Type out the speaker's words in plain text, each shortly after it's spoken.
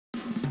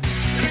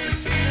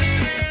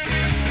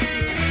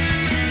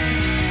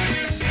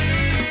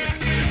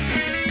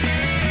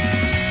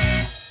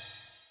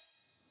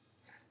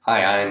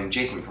Hi, I'm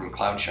Jason from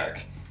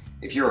CloudShark.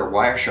 If you're a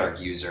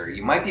Wireshark user,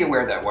 you might be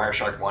aware that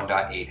Wireshark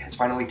 1.8 has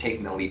finally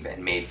taken the leap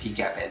and made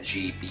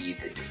pcapng be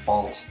the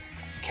default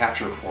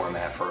capture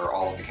format for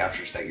all of the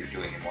captures that you're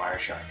doing in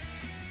Wireshark.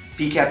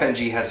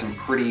 pcapng has some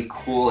pretty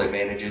cool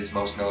advantages,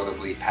 most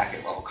notably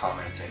packet level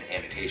comments and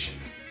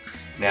annotations.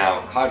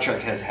 Now, CloudShark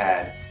has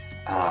had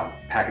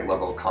packet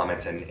level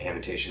comments and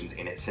annotations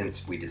in it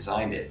since we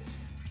designed it,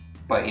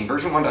 but in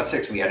version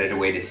 1.6 we added a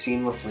way to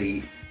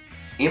seamlessly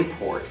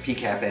import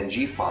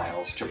pcapng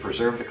files to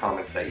preserve the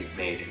comments that you've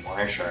made in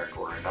Wireshark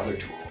or another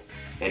tool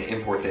and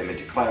import them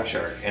into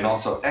CloudShark, and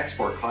also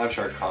export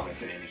CloudShark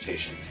comments and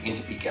annotations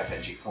into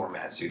pcapng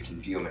format so you can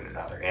view them in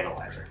another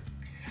analyzer.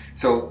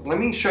 So let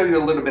me show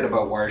you a little bit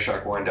about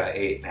Wireshark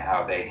 1.8 and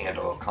how they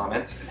handle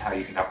comments and how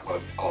you can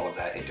upload all of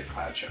that into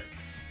CloudShark.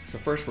 So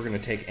first we're going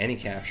to take any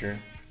capture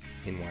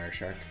in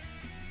Wireshark,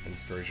 and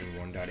it's version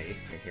 1.8 right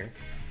here,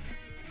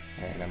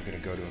 and I'm going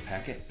to go to a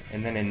packet,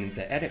 and then in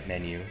the edit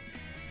menu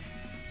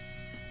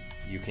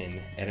you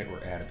can edit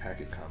or add a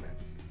packet comment.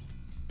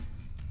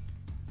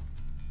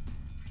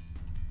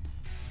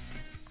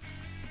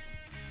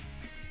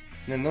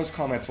 And then those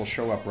comments will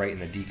show up right in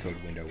the decode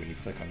window when you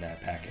click on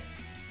that packet.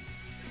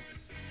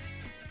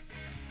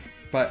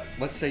 But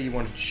let's say you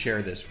wanted to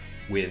share this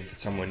with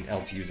someone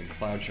else using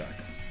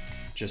CloudShark.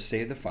 Just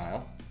save the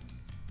file.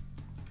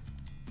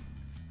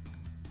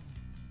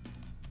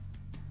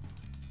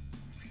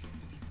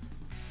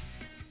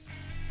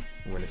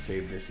 We're going to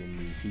save this in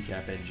the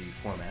pcapng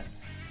format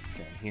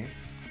down here.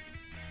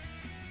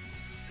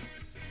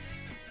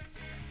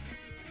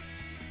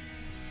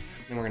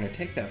 Then we're going to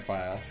take that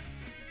file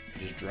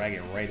and just drag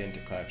it right into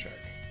CloudShark.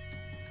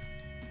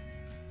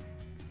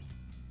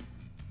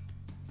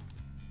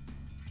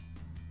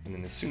 And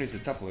then as soon as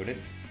it's uploaded,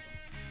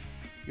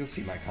 you'll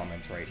see my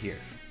comments right here.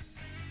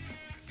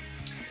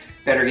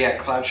 Better yet,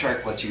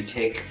 CloudShark lets you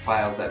take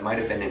files that might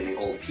have been in the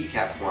old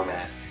pcap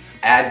format,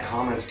 add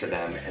comments to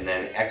them, and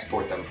then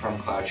export them from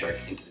CloudShark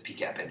into the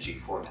pcapng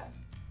format.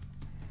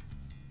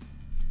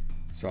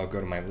 So I'll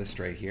go to my list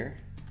right here,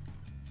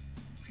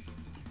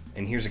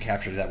 and here's a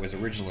capture that was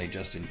originally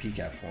just in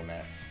pcap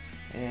format,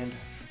 and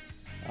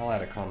I'll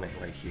add a comment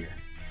right here.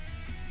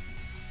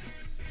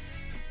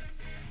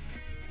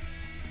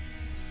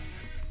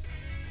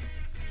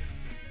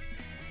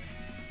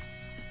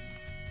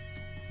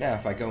 Now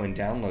if I go and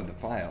download the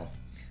file,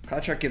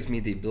 CloudShark gives me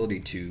the ability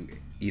to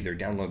either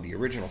download the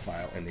original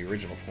file in the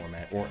original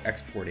format or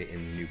export it in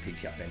the new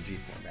pcapng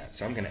format.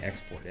 So I'm going to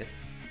export it.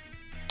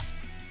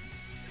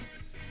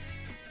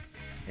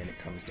 And it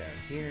comes down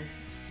here.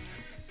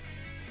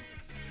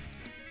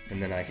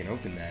 And then I can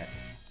open that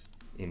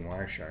in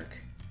Wireshark.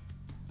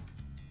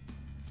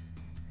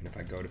 And if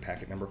I go to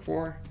packet number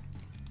 4,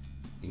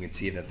 you can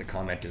see that the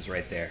comment is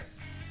right there.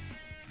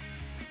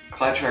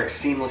 CloudShark's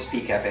seamless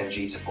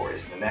pcapng support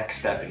is the next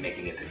step in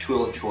making it the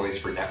tool of choice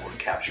for network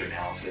capture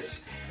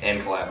analysis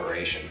and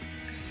collaboration.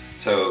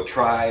 So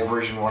try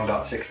version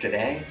 1.6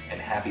 today, and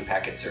happy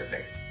packet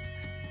surfing.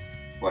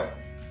 What?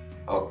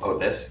 Oh,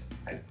 this?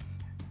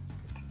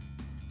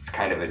 It's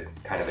kind of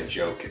a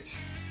joke. It's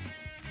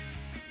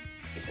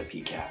a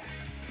pcap.